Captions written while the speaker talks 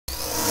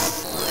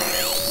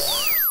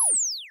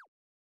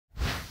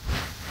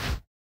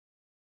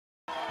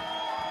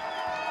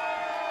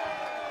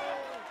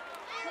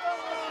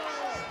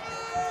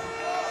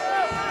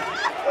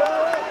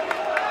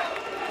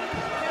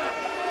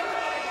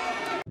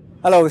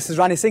Hello, this is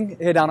Rani Singh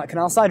here down at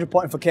Canalside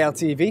reporting for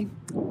KLTV.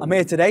 I'm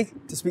here today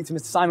to speak to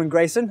Mr Simon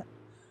Grayson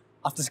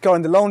after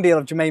securing the loan deal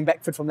of Jermaine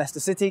Beckford from Leicester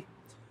City.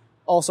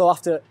 Also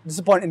after a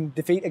disappointing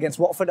defeat against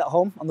Watford at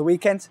home on the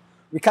weekend,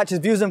 we catch his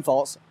views and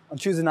thoughts on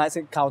Tuesday night's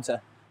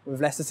encounter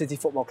with Leicester City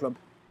Football Club.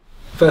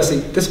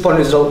 Firstly, disappointing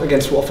result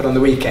against Watford on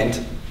the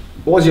weekend.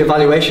 What was your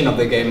evaluation of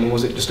the game, and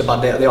was it just a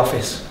bad day at the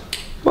office?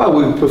 Well,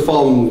 we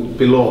performed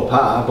below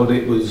par, but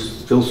it was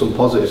still some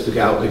positives to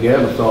get out of the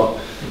game. I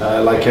thought,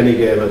 like any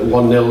game, at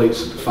 1-0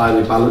 it's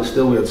finely balanced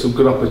still. We had some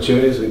good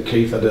opportunities, and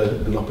Keith had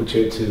an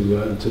opportunity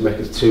to make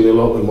us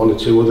 2-0 up and one or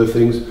two other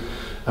things.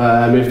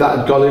 If that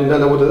had gone in,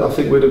 then I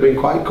think we'd have been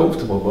quite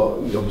comfortable,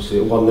 but obviously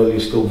at 1-0 you're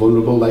still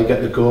vulnerable. They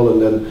get the goal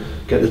and then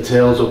get the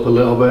tails up a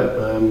little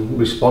bit,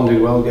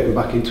 responded well, getting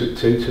back into it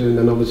 2-2, and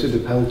then obviously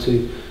the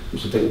penalty,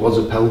 which I think was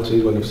a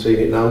penalty when I've seen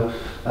it now,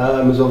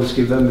 has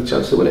obviously given them the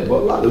chance to win it.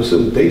 But like, there were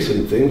some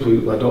decent things.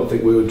 I don't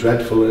think we were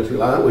dreadful or anything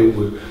like that.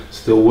 We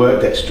still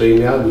worked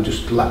extremely hard. We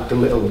just lacked a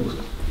little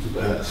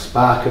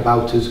spark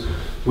about us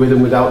with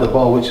and without the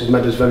ball, which has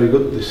made us very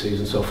good this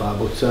season so far.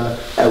 But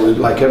yeah,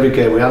 like every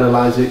game, we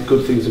analyse it,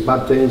 good things and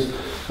bad things,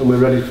 and we're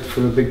ready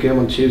for a big game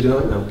on Tuesday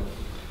night now.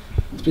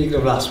 Speaking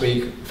of last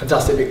week,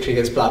 fantastic victory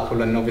against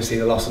Blackpool and obviously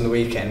the loss on the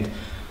weekend.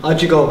 How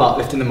do you go about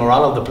lifting the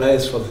morale of the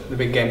players for the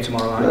big game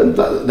tomorrow night?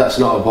 That's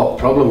not a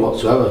problem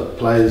whatsoever.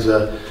 Players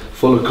are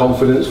full of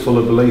confidence, full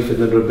of belief in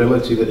their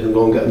ability that they can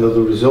go and get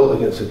another result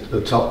against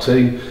a top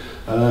team.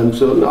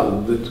 So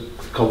no, the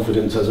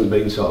confidence hasn't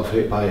been sort of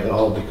hit by it at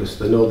all, because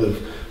they know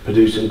they've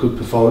produced some good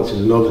performances,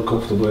 they know they're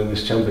comfortable in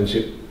this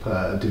championship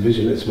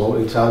division at this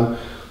moment in time.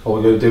 All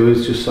we're going to do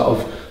is just sort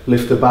of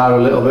lift the bar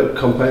a little bit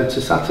compared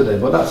to Saturday,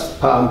 but that's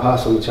part and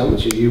parcel of the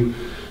championship.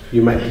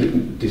 You make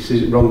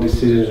wrong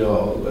decisions,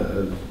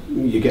 or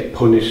you get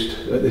punished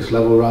at this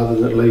level rather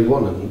than at League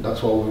One, and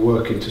that's what we're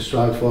working to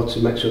strive for, to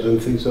make sure that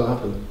things don't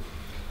happen.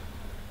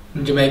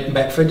 Jermaine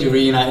Beckford, you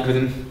reunited with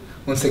him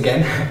once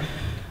again.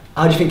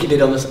 How do you think he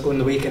did on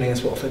the weekend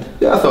against Watford?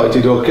 Yeah, I thought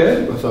he did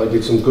okay. I thought he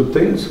did some good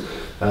things.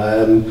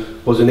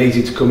 Wasn't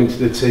easy to come into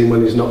the team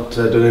when he's not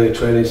done any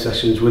training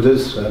sessions with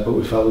us, but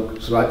we felt it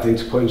was the right thing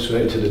to put him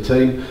straight into the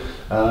team.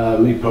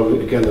 He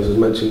probably, again, as I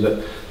mentioned,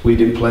 that we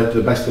didn't play to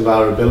the best of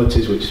our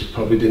abilities, which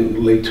probably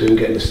didn't lead to him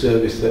getting the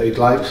service that he'd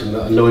liked and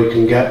that I know he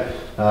can get.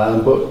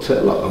 But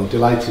look, I'm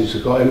delighted to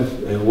have got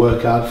him. He'll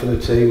work hard for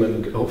the team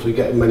and hopefully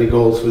get many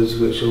goals for us,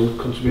 which will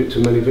contribute to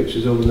many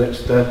victories over the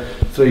next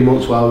 3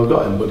 months while we've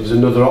got him. But he's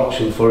another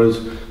option for us.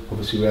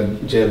 Obviously we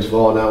had James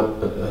Vaughan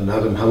out and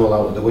Adam Hamill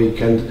out at the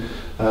weekend,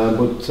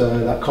 but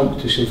that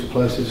competition for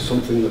places is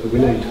something that we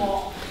need.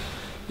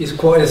 He's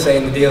quoted as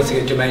saying the deal to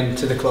get Jermaine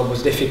to the club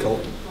was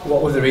difficult.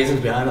 What were the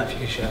reasons behind that, if you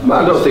could share?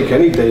 I don't think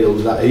any deal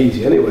was that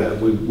easy anyway.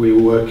 We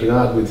were working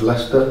hard with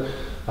Leicester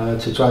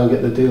to try and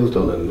get the deals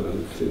done,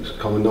 and it's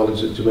common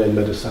knowledge that Jermaine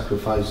made a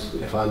sacrifice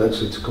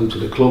financially to come to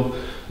the club,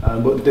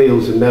 but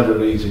deals are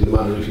never easy, no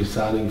matter if you're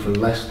signing from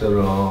Leicester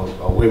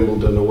or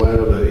Wimbledon or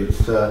wherever.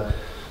 It's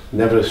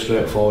never a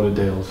straightforward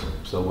deals.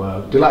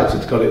 So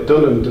delighted to got it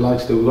done, and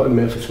delighted that we've got him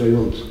here for 3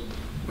 months.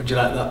 Would you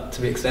like that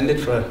to be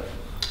extended for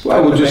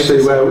Well, we'll just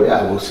see where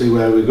we'll see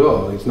where we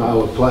go. He's not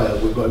our player.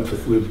 We've got him for.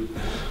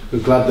 We're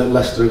glad that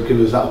Leicester have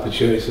given us that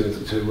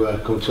opportunity to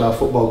come to our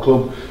football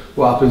club.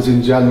 What happens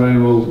in January,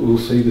 we'll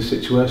see the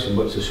situation,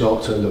 but it's a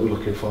short term that we're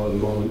looking for at the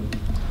moment.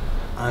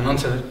 And on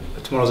to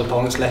tomorrow's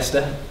opponents,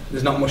 Leicester.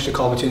 There's not much to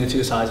call between the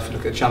two sides if you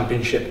look at the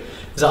Championship.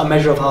 Is that a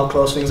measure of how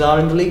close things are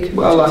in the league?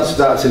 Well,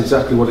 that's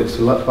exactly what it's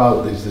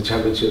about. Is the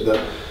Championship that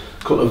a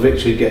couple of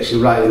victories gets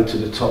you right into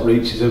the top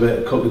reaches of it,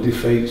 a couple of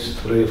defeats,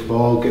 3 or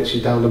 4 gets you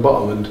down the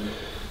bottom, and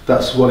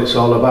that's what it's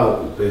all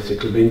about.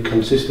 Basically, being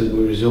consistent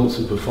with results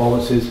and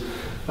performances.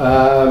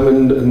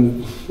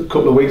 And a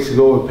couple of weeks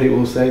ago, people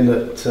were saying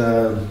that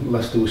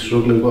Leicester was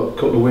struggling, but a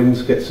couple of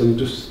wins gets them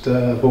just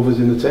above us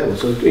in the table.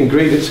 So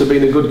ingredients have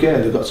been a good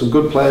game. They've got some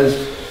good players.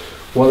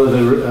 One of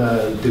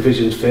the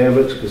division's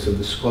favourites because of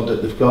the squad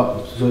that they've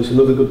got. So it's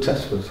another good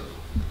test for us.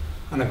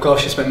 And of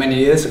course, you spent many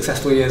years,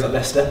 successful years at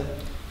Leicester.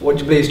 What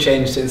do you believe has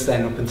changed since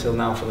then up until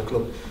now for the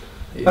club?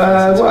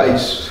 Well,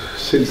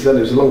 since then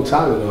it was a long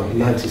time ago. In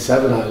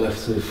 '97 I left,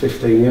 so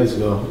 15 years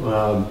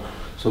ago.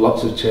 So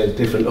lots have changed,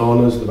 different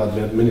owners, they've had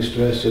the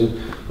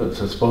administration, but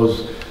I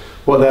suppose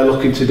what they're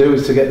looking to do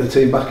is to get the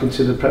team back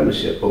into the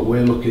Premiership, but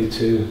we're looking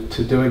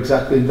to do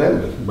exactly that,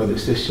 whether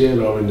it's this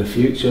year or in the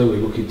future. We're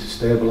looking to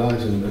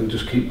stabilise and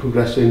just keep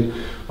progressing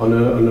on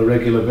a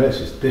regular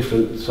basis.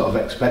 Different sort of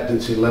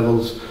expectancy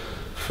levels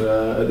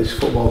at this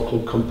football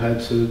club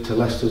compared to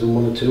Leicester's and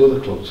 1 or 2 other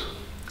clubs.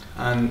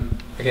 And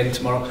again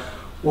tomorrow,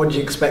 what do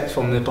you expect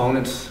from the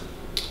opponents?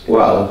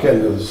 Well,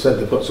 again, as I said,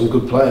 they've got some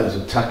good players,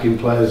 attacking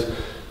players.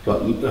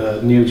 Got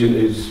Nugent,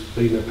 who's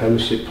been a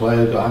Premiership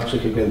player, got a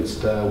hat-trick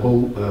against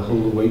Hull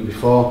the week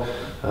before.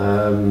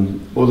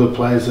 Other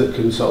players that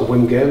can sort of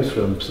win games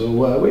for them. So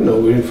we know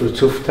we're in for a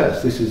tough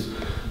test. This is,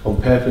 on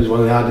paper, is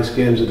one of the hardest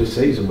games of the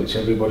season, which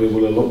everybody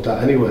will have looked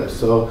at anyway.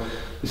 So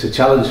it's a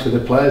challenge for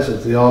the players,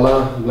 as they all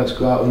are. Let's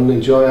go out and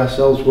enjoy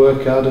ourselves,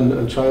 work hard,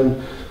 and try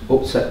and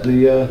upset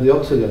the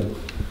odds again.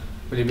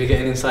 Will you be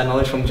getting inside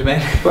knowledge from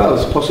Jermaine? Well,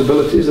 it's a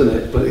possibility, isn't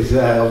it? But he's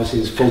obviously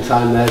he's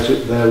full-time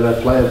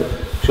their player,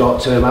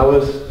 short-term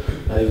hours.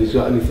 If he's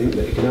got anything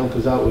that he can help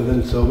us out with,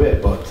 then so be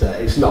it. But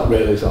it's not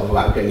really sort of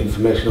about getting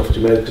information off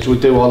Jermaine, because we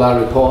do all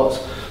our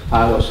reports.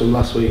 I watched them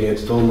last week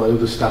against all my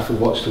other staff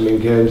have watched them in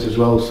games as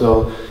well,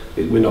 so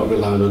we're not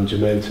relying on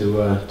Jermaine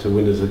to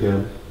win us a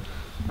game.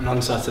 And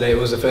on Saturday it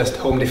was the first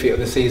home defeat of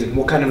the season.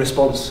 What kind of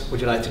response would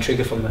you like to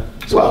trigger from the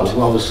squad?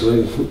 Well,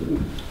 obviously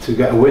to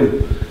get a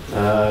win.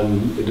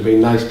 It'd have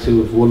been nice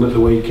to have won at the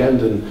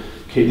weekend and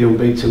keep the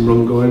unbeaten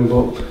run going,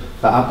 but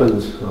that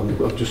happens.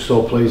 I'm just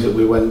so pleased that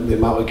we went the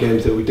amount of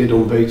games that we did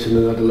unbeaten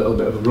and had a little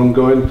bit of a run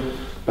going.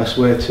 Best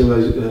way to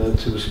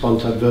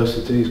respond to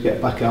adversity is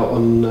get back out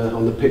on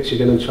the pitch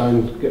again and try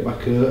and get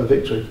back a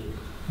victory.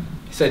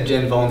 You said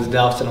Jane Vaughan's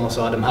doubts and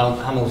also Adam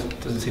Hamill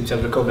doesn't seem to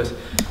have recovered.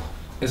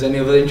 Is there any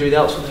other injury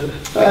doubts?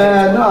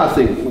 No, I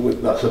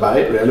think that's about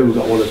it really. We've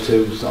got one or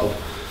two sort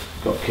of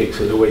got kicks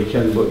at the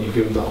weekend, but you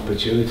give them that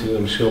opportunity and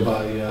I'm sure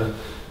by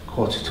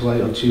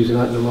 7:45 on Tuesday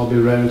night they'll all be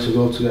raring to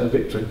go to get a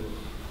victory.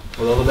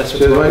 Well, all the best for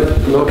tomorrow.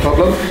 No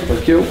problem,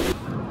 thank you.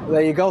 Well,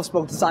 there you go,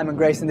 spoke to Simon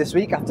Grayson this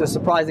week after a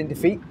surprising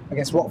defeat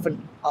against Watford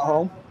at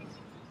home.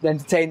 They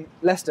entertain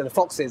Leicester, the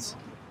Foxes,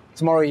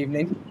 tomorrow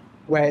evening,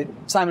 where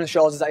Simon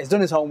assures us that he's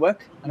done his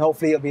homework and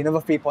hopefully it'll be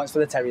another 3 points for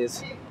the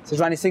Terriers. This is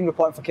Randy Singh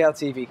reporting for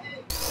KLTV.